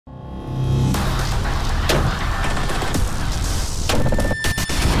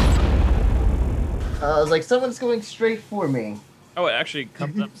I was like, someone's going straight for me. Oh, it actually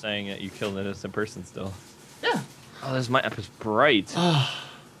comes up saying that you killed an innocent person still. Yeah. Oh, this map is bright.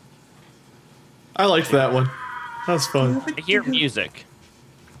 I liked that one. That was fun. I hear music.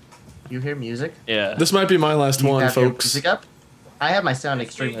 You hear music? Yeah. This might be my last You one, have your folks. music up? I have my sound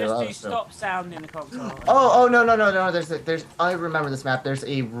extremely Just low. do So. stop sound in the console. Oh, no. There's. I remember this map. There's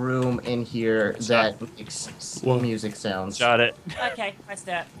a room in here that makes music sounds. Shot it. Okay, I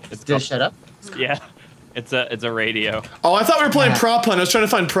start. Just shut up. Yeah. It's a radio. Oh, I thought we were playing prop hunt. I was trying to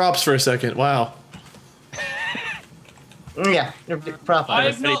find props for a second. Wow. Yeah, prop.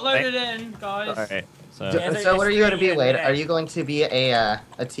 I've not loaded in, guys. Alright. So what are you going to be, Wade? Are you going to be a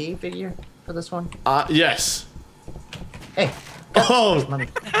T figure for this one? Yes. Hey. Oh.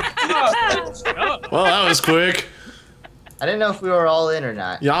 Well, that was quick. I didn't know if we were all in or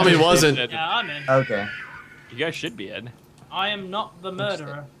not. Yami wasn't. Yeah, I'm in. Okay. You guys should be in. I am not the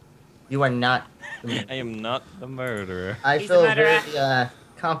murderer. You are not. I am not the murderer. I He's feel the murderer. very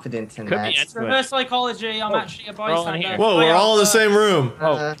confident in Could that. be It's reverse psychology. I'm actually a all in bystander. here. Whoa, we're all in the same room.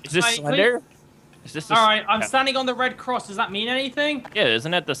 Oh, is this Wait, Slender? Is this? Alright, I'm standing on the red cross. Does that mean anything? Yeah,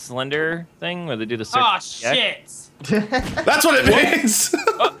 isn't that the Slender thing where they do the circle? Ah, shit. That's what it means.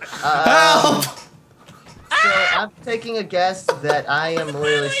 Help! So I'm taking a guess that I am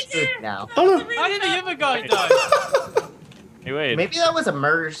really screwed now. Oh, no. How did the other guy die? Hey, wait. Maybe that was a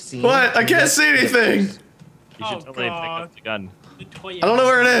murder scene. What? I can't see anything. You should totally pick up the gun. I don't know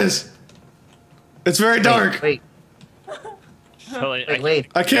where it is. It's very dark. Wait. Wait.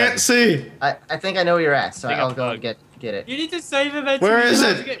 I can't see. I think I know where you're at, so Take I'll a go bug. and get it. You need to save eventually. Where is You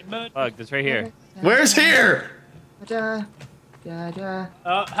have it? to get murdered. Bug, that's right here. Where's here? Da, da, da.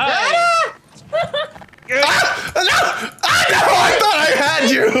 Hey. No! I thought I had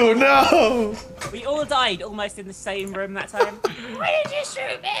you. No. We all died almost in the same room that time. Why did you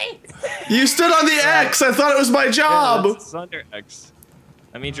shoot me? You stood on the X. I thought it was my Yeah, job. that's Slender X.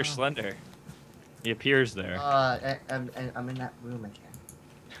 That means you're Slender. He appears there. I'm in that room again.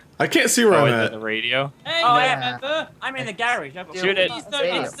 I can't see where Oh, I'm is it at. the radio? Hey, Oh, yeah. remember? I'm in the garage. I've got Shoot it. Please don't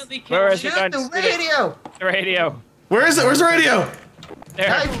Radio. instantly kill Where me. is it? Shoot the radio! The radio. Where is it? Where's the radio? There.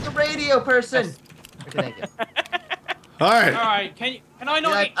 Knife the radio person! Okay, thank you. All right. Alright, can I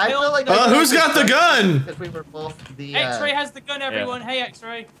not Yeah, get I killed? feel like Who's got the gun? Because we were both the. X-Ray has the gun, everyone. Hey,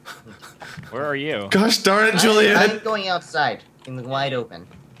 X-Ray. Where are you? Gosh darn it, I'm Julian. going outside in the wide open.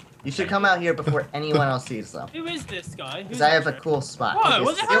 You should come out here before anyone else sees though. Who is this guy? Because I have a cool spot. Whoa, Okay,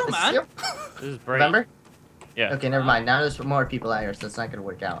 what the see- hell, see- man? This is bright. Remember? Yeah. Okay, never mind. Now there's more people out here, so it's not gonna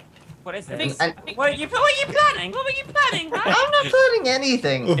work out. What is I this? think- And What are you planning? What were you planning? Huh? I'm not planning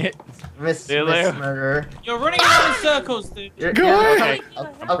anything, Miss See you later. Murderer. You're running around in circles, dude. Go away.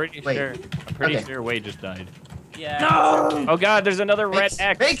 I'm pretty wait. sure. I'm pretty Okay. sure Wade just died. Yeah. No! Oh God, there's another red Fakes,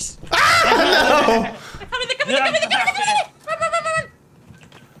 X. fakes. No. They're coming, they're coming, they're coming, they're coming, they're coming! Run, run, run, run,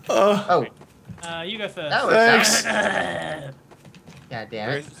 run! Oh, You go first. that was Thanks. God damn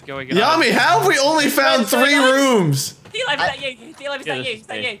Where it. is this going on? Yami, how have we only found 3 rooms? D-Live, is that you? D-Live, is Yeah, that you? this Is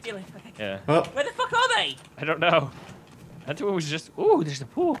that is you? D-Live, okay. Yeah. Well, Where the fuck are they? I don't know. I thought it was just. Ooh, there's a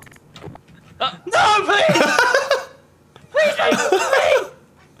pool. No, please! Please, please!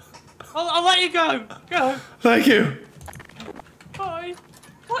 I'll let you go. Go. thank you. Bye.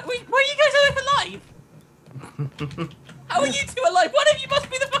 What, why are you guys alive? How are you two alive? One of you must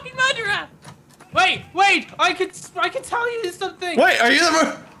be the fucking murderer! Wait! I can tell you something. Wait, are you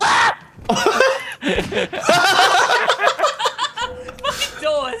the? Fucking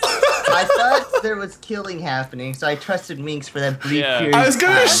doors! I thought there was killing happening, so I trusted Minx for that brief Yeah. period. I was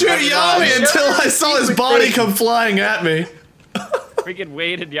gonna of time. shoot Yami until I saw his body come flying at me. Freaking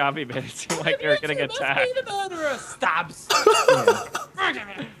Wade and Yami made it seem like they were gonna get Must attacked. be the murderer. Stabs.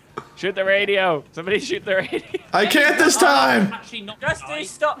 Yeah. Shoot the radio. Somebody shoot the radio. I can't this time. Actually, not Just do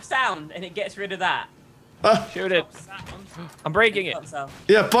stop sound and it gets rid of that. Shoot it. I'm breaking it. Stop sound.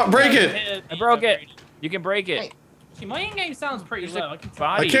 Yeah, break it. I broke it. You can break it. Hey. See, my in-game sounds pretty There's low. a I can tell.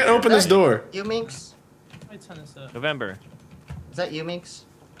 body. I can't open this door. You Minx? I turn this up. November. Is that you Minx?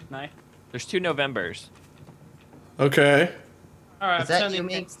 No. There's 2 Novembers. Okay. All right, Is that turn you, the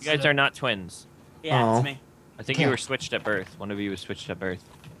Minx? You guys are not twins. Yeah, Oh. it's me. I think you were switched at birth. One of you was switched at birth.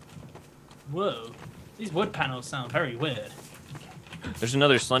 Whoa. These wood panels sound very weird. There's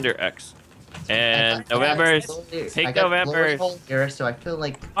another Slender X. And November's. Take November. Here, so I feel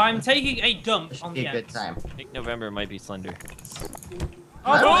like I'm taking a dump it should on be the a good X. time. I think November might be Slender.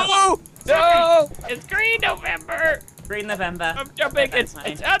 Oh, No! It's Green November! Green November. I'm jumping. That's fine.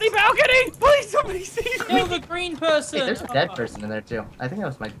 It's on the balcony! Please, somebody see me! kill the green person. Wait, there's a dead person in there too. I think that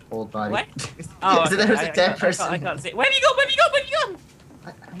was my old body. What? Oh, so okay. there's a I dead can't- person. I can't see. Where have you gone? Where have you gone? Where have you gone?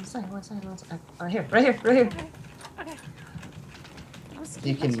 the side, one side, one side. Here, right here, right here. Okay.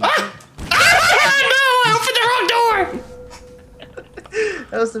 You can. No! I opened the wrong door!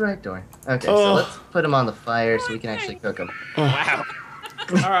 That was the right door. Okay, Oh. so let's put him on the fire so we can actually cook him. Wow.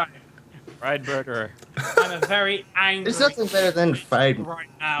 All right. Fried burger. I'm a very angry There's nothing better than fried right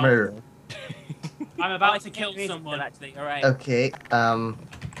now. murder. I'm about to kill someone. Actually, all right. Okay,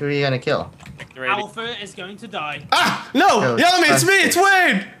 who are you gonna kill? Ready? Alpha is going to die. Ah! No! No, Yummy, it's me! It's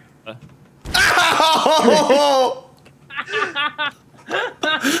Wade! Ow!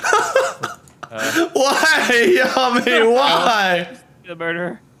 Why, Yummy? Why? The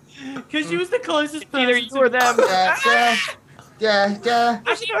murderer. Because she was the closest person. Either you or them. Yeah.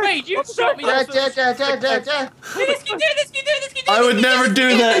 Actually, wait, you shot me. Da, the da, first- da, da, da, da. Do this, keep doing this, keep doing this, keep doing I this, would keep doing never this, do keep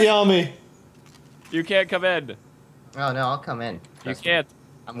doing that, this. Yummy. You can't come in. Oh no, I'll come in. You Trust me. can't.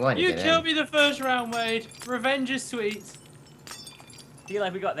 I'm going to You get killed in. me the first round, Wade. Revenge is sweet. Feel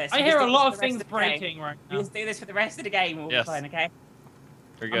like we got this. I You hear just a do lot this of for the things rest of the game. breaking right You now. just do this for the rest of the game, we'll Yes. be fine, okay?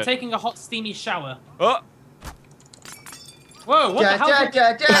 We're I'm good. taking a hot, steamy shower. Oh! Whoa, what Da, the hell? da,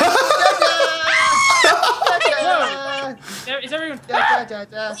 da, da, da, da, Is everyone... da, da,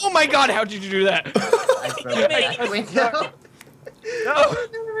 da. Oh my god, how did you do that? I broke the window. No!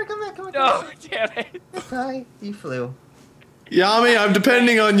 Come back, come back. No! Damn it! Hi, he flew. Yummy, I'm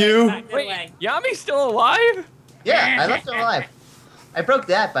depending on you. Back the Wait, way. Yami's still alive? Yeah, I left him alive. I broke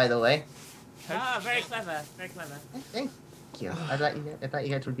that, by the way. Ah, very clever, very clever. Thank you. I thought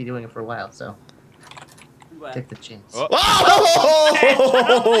you guys would be doing it for a while, so You were. take the chance. Oh.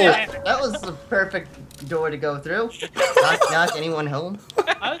 Oh! That was the perfect door to go through. Knock anyone home.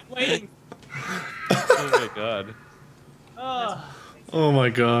 I was waiting. Oh my god. Oh. Oh my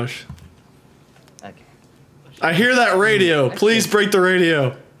gosh. Okay. I hear that radio. Please break the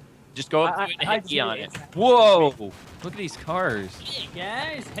radio. Just go up to I- it and I hit E see on it. it. Whoa! Look at these cars.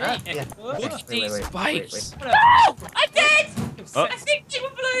 Guys, Ah, hey. yeah. Oh, Look at these spikes. No! I'm dead! Oh. I think they were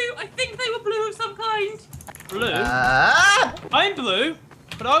blue! I think they were blue of some kind! Blue. Ah! I'm blue,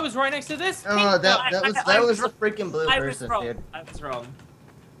 but I was right next to this. Oh, that I was the was freaking blue I was person, wrong. dude. I was wrong.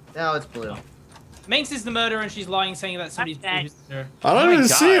 Now it's blue. Minx is the murderer and she's lying saying that somebody's I'm blue. Murderer. I don't Oh my even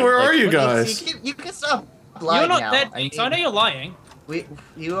see it. God, Where like, are you what is guys? You can stop lying You're not now. dead, Minx. I know you're lying.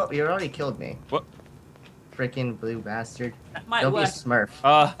 You already killed me. What? Freaking blue bastard. That might Don't be a work. smurf.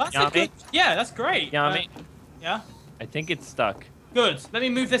 That's a Yami? good. Yeah, that's great. Yami? Yeah. I think it's stuck. Good. Let me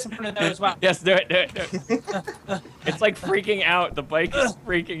move this in front of there as well. Yes, do it, do it, do it. It's like freaking out. The bike is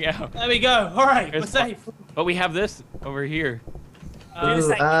freaking out. There we go. All right, we're There's- safe. But we have this over here. Do the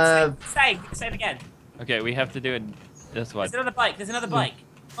Ooh, same, same again. Okay, we have to do it this one. There's another bike, there's another bike.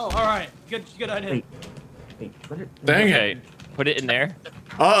 Oh, all right. Good idea. Wait, what are, Dang it. Okay, put it in there.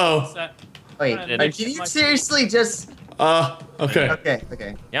 Uh-oh. So, wait, Did did you seriously just... Okay.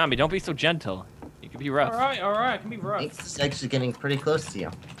 Okay. Yami, don't be so gentle. You can be rough. all right. It can be rough. It's actually getting pretty close to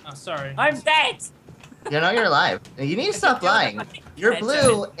you. Oh, sorry. I'm dead! You know you're alive. You need to stop lying. You're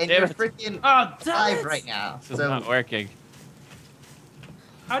blue and Damn you're it. freaking Oh, damn alive it. right now. This is So not working.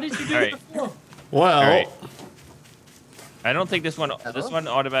 How did you do All it right. before? Well, Alright. I don't think this one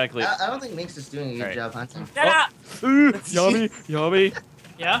automatically. I don't think Minx is doing a good Alright. job hunting. Shut up! Yami, Yami,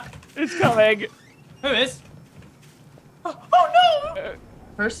 Yeah. it's coming. Who is? Oh no!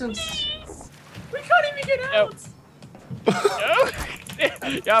 Person's... We can't even get out! No.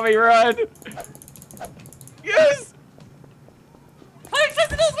 Yami, run. Yes. I'm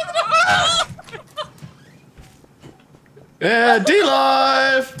just ah! yeah,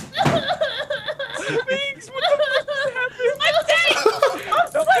 D-Live! Thanks, what the fuck happened? I'm dead! I'm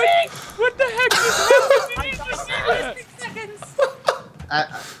swimming! What the heck just I happened? died in 6 seconds!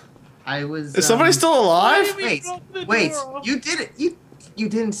 I was... Is somebody still alive? Wait, you did it. You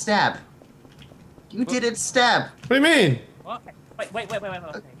didn't stab. You didn't stab. What do you mean? What? Wait. Okay.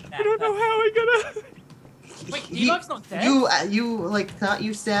 I don't know how I gonna. Wait, He- D-Live's not dead? You like thought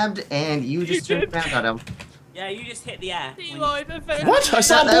you stabbed and you just You turned did. around on him. Yeah, you just hit the air. D-Live event. What? I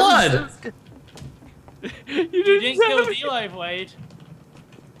saw blood! You You didn't kill stab- D-Live, Wade.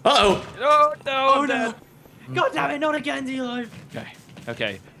 Uh-oh. No, Oh, no. God damn it, not again, D-Live.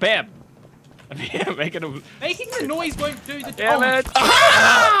 Okay. Bam. I'm making a. Making the noise won't do the Damn oh, it!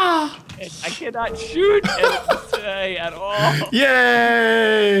 Ah! I cannot shoot today at all. I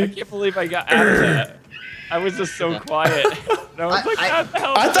Yay! can't believe I got out of that. I was just so quiet. And I was like, what the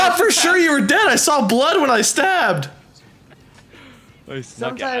hell? I thought for sure you were dead. I saw blood when I stabbed. I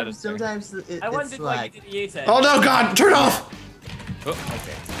snuck out of Sometimes there. it's I wondered why you like... didn't use it. Oh no, God! Turn off!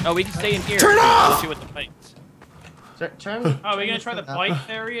 Oh, we can stay in here. Turn off! See what the fight. Turn. Oh, we're gonna try the bike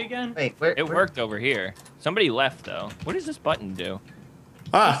theory again? Wait, where? It worked over here. Somebody left though. What does this button do?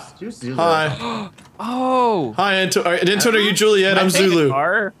 Ah. Who's Zulu? Hi. Oh. Hi, Anton. Are you Juliet? I'm Zulu. All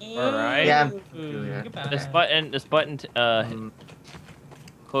right. Yeah. Goodbye. This button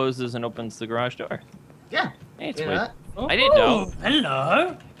closes and opens the garage door. Yeah. Hey, it's You Wade. know what? Oh, I didn't know.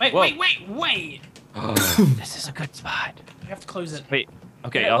 Hello. Wait, Whoa. wait. This is a good spot. We have to close it. Wait.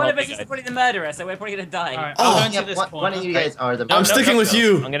 Okay, Yeah, I'll one help of us you is guys. probably the murderer, so we're probably gonna die. All right, Oh, I'll go into Yeah, this one corner. of you guys are the. I'm sticking with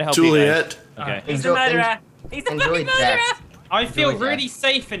you, I'm gonna help you Juliet. Okay. He's the Enjoy- murderer. He's the enjoy fucking murderer. Jax. I feel Enjoy that. really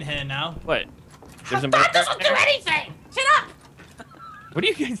safe in here now. What? There's a That murderer doesn't do there? anything. Shut up. What are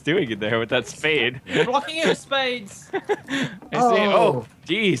you guys doing in there with that spade? Blocking it with spades. I see. Oh. Oh,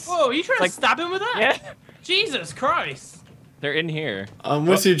 jeez. Whoa, are you trying Like- to stab him with that? Yeah. Jesus Christ. They're in here. I'm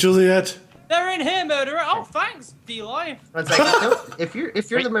with you, Juliet. They're in here, murderer. Oh, thanks, D-Life. One second. Nope. If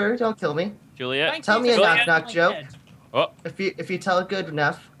you're the murderer, don't kill me. Juliet. Thank Tell you me a for knock getting knock my joke. head. Oh, If you tell it good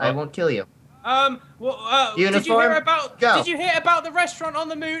enough, I Oh. won't kill you. Well, did you Uniform, hear about? go. Did you hear about the restaurant on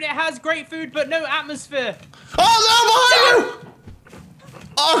the moon? It has great food, but no atmosphere. Oh, no, behind you!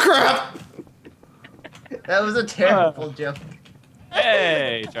 Oh, crap. That was a terrible joke.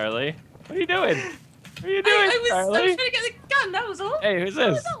 hey, Charlie. What are you doing? What are you doing, I was Charlie? trying to get the gun. That was all. Hey, who's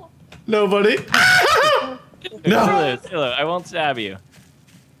this? Nobody. No. Zulu, I won't stab you.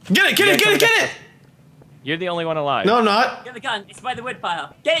 Get it! You're the only one alive. No, I'm not. Get the gun. It's by the wood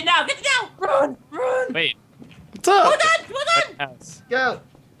pile. Get it now. Get it now. Run. Wait. What's up? Well done. House. Go.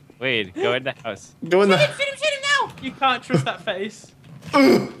 Wade, go in the house. Go in the. Shoot him now. You can't trust that face.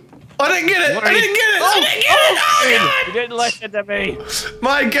 Ugh. I didn't get it! I didn't get it! I didn't get it! Oh, You didn't listen to me. God!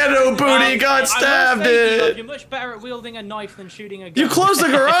 My ghetto booty got stabbed You're in! much better at wielding a knife than shooting a gun. You closed the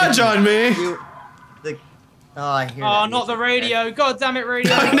garage on me! Oh, I hear Oh, that not the music. radio. God damn it,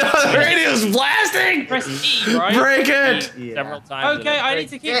 radio. I know, the radio's blasting! Press E, right? Break it! Yeah. Several times. Okay, I need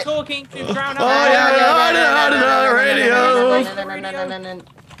to keep Yeah. talking to drown out. Oh, yeah, radio.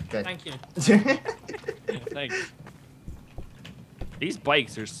 Good. Thank you. Thanks. These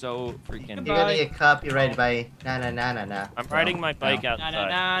bikes are so freaking. You're Goodbye. gonna get copyrighted by na. I'm riding my bike Na outside.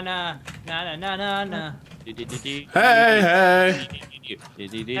 na na na na na na na. Hey, hey!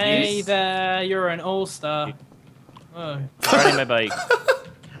 Hey there, you're an all-star. Oh. I'm riding my bike.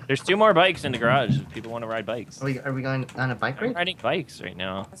 There's 2 more bikes in the garage if people want to ride bikes. Are we going on a bike I'm ride? riding bikes right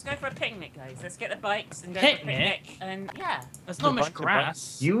now. Let's go for a picnic, guys. Let's get the bikes and go Picnic? for a picnic. And yeah, That's not a much bunch of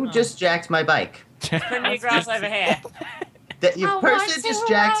grass. You Oh. just jacked my bike. put new grass over here. That you I want person to just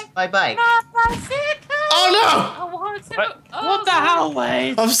jacked ride my bike. Oh I want to. What? Oh, What the hell,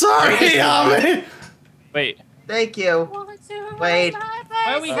 Wade? no! I'm sorry, Yami! Wait, Thank you. Wait. Why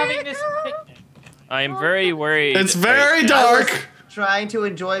are we having this picnic? I'm very worried. It's very I dark! was trying to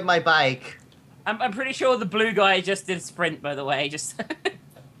enjoy my bike. I'm pretty sure the blue guy just did sprint, by the way. Just.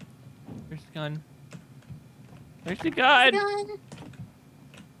 Where's the gun? Where's the gun?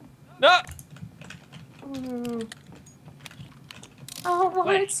 No! I want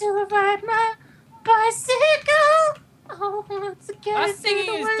Wait. to ride my bicycle. I want to get That through singing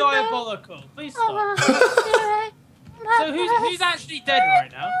the is window. diabolical. Please I stop. want to ride my So who's actually dead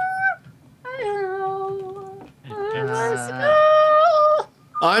right now? bicycle.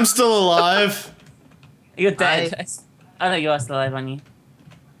 I'm still alive. You're dead. I know you are still alive, aren't you?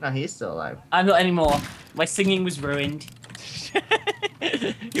 No, he's still alive. I'm not anymore. My singing was ruined.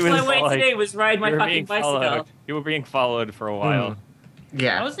 He All I was wanted like, to do was ride my you were fucking being bicycle. followed. You were being followed for a while.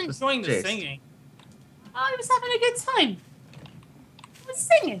 Yeah. I was enjoying the Jeez. singing. I was having a good time. I was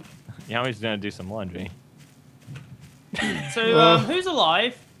singing. Now he's gonna do some laundry. So, who's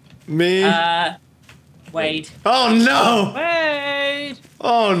alive? Me? Wade. Oh no! Wade!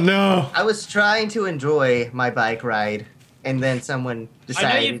 Oh no! I was trying to enjoy my bike ride, and then someone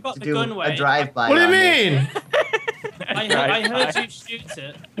decided you've got to the do gun, a Wade. drive-by. What do you on me. mean? I heard you shoot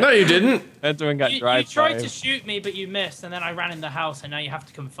it. No, you didn't. That's when got You drive tried to shoot me, but you missed, and then I ran in the house, and now you have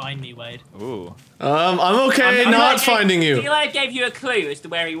to come find me, Wade. Ooh. I'm okay I'm not like- finding you. Eli gave you a clue as to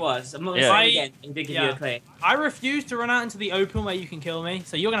where he was. I'm not Yeah. gonna say it again. He did give you Yeah. a clue. I refuse to run out into the open where you can kill me,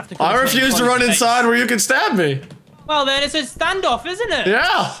 so you're gonna have to come I to me refuse to close run space. inside where you can stab me. Well, then it's a standoff, isn't it?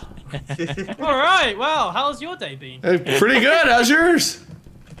 Yeah. Alright, well, how's your day been? Pretty good. How's yours?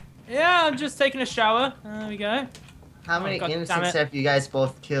 Yeah, I'm just taking a shower. There we go. How many God damn innocents it. have you guys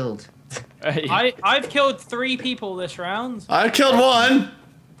both killed? I've killed 3 people this round. I killed one.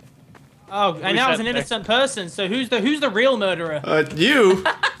 Oh, and that was an said innocent person. So who's the real murderer? You.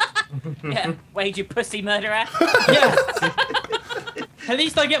 Yeah. Wade, you pussy murderer. Yeah. At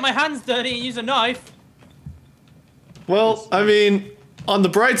least I get my hands dirty and use a knife. Well, I mean, on the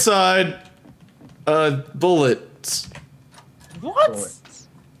bright side, bullets. What? Bullets.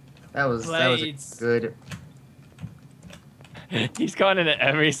 That was Blades. good. He's gone into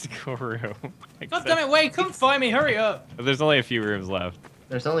every single room. God damn it, Wade, come find me, hurry up. There's only a few rooms left.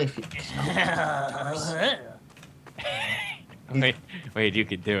 There's only a few. Wait, you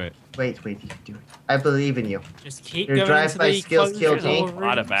can do it. Wait, you can do it. I believe in you. Just keep Your going into drive-by the skills kill closed me. door A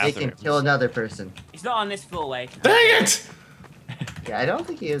lot of rooms. They can bathrooms. kill another person. He's not on this floor, Wade. Dang it! Yeah, I don't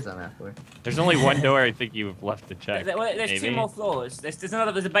think he is on that floor. There's only one door I think you've left to check. There's maybe. 2 more floors. There's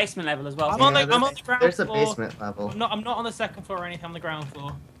a basement level as well. I'm on the there's- ground There's a floor. basement level. I'm not on the second floor or anything, I'm on the ground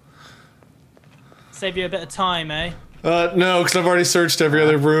floor. Save you a bit of time, eh? No, because I've already searched every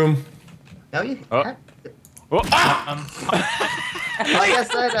other room. No, you. Oh. Oh. I guess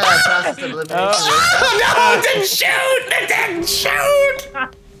that process of elimination. Oh no! It didn't shoot! It didn't shoot!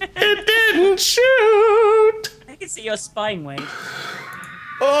 It didn't shoot! I can see your spine, Wade.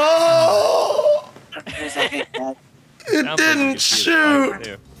 Oh! It Sounds like didn't you shoot.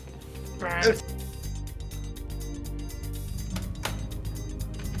 shoot!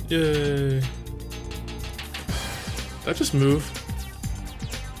 Yay. That just moved.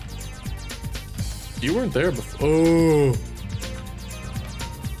 You weren't there before. Oh.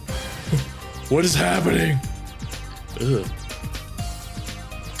 What is happening? Ugh.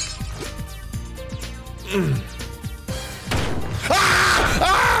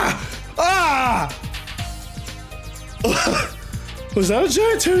 Ah! Ah! Ah! Was that a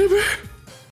giant teddy bear?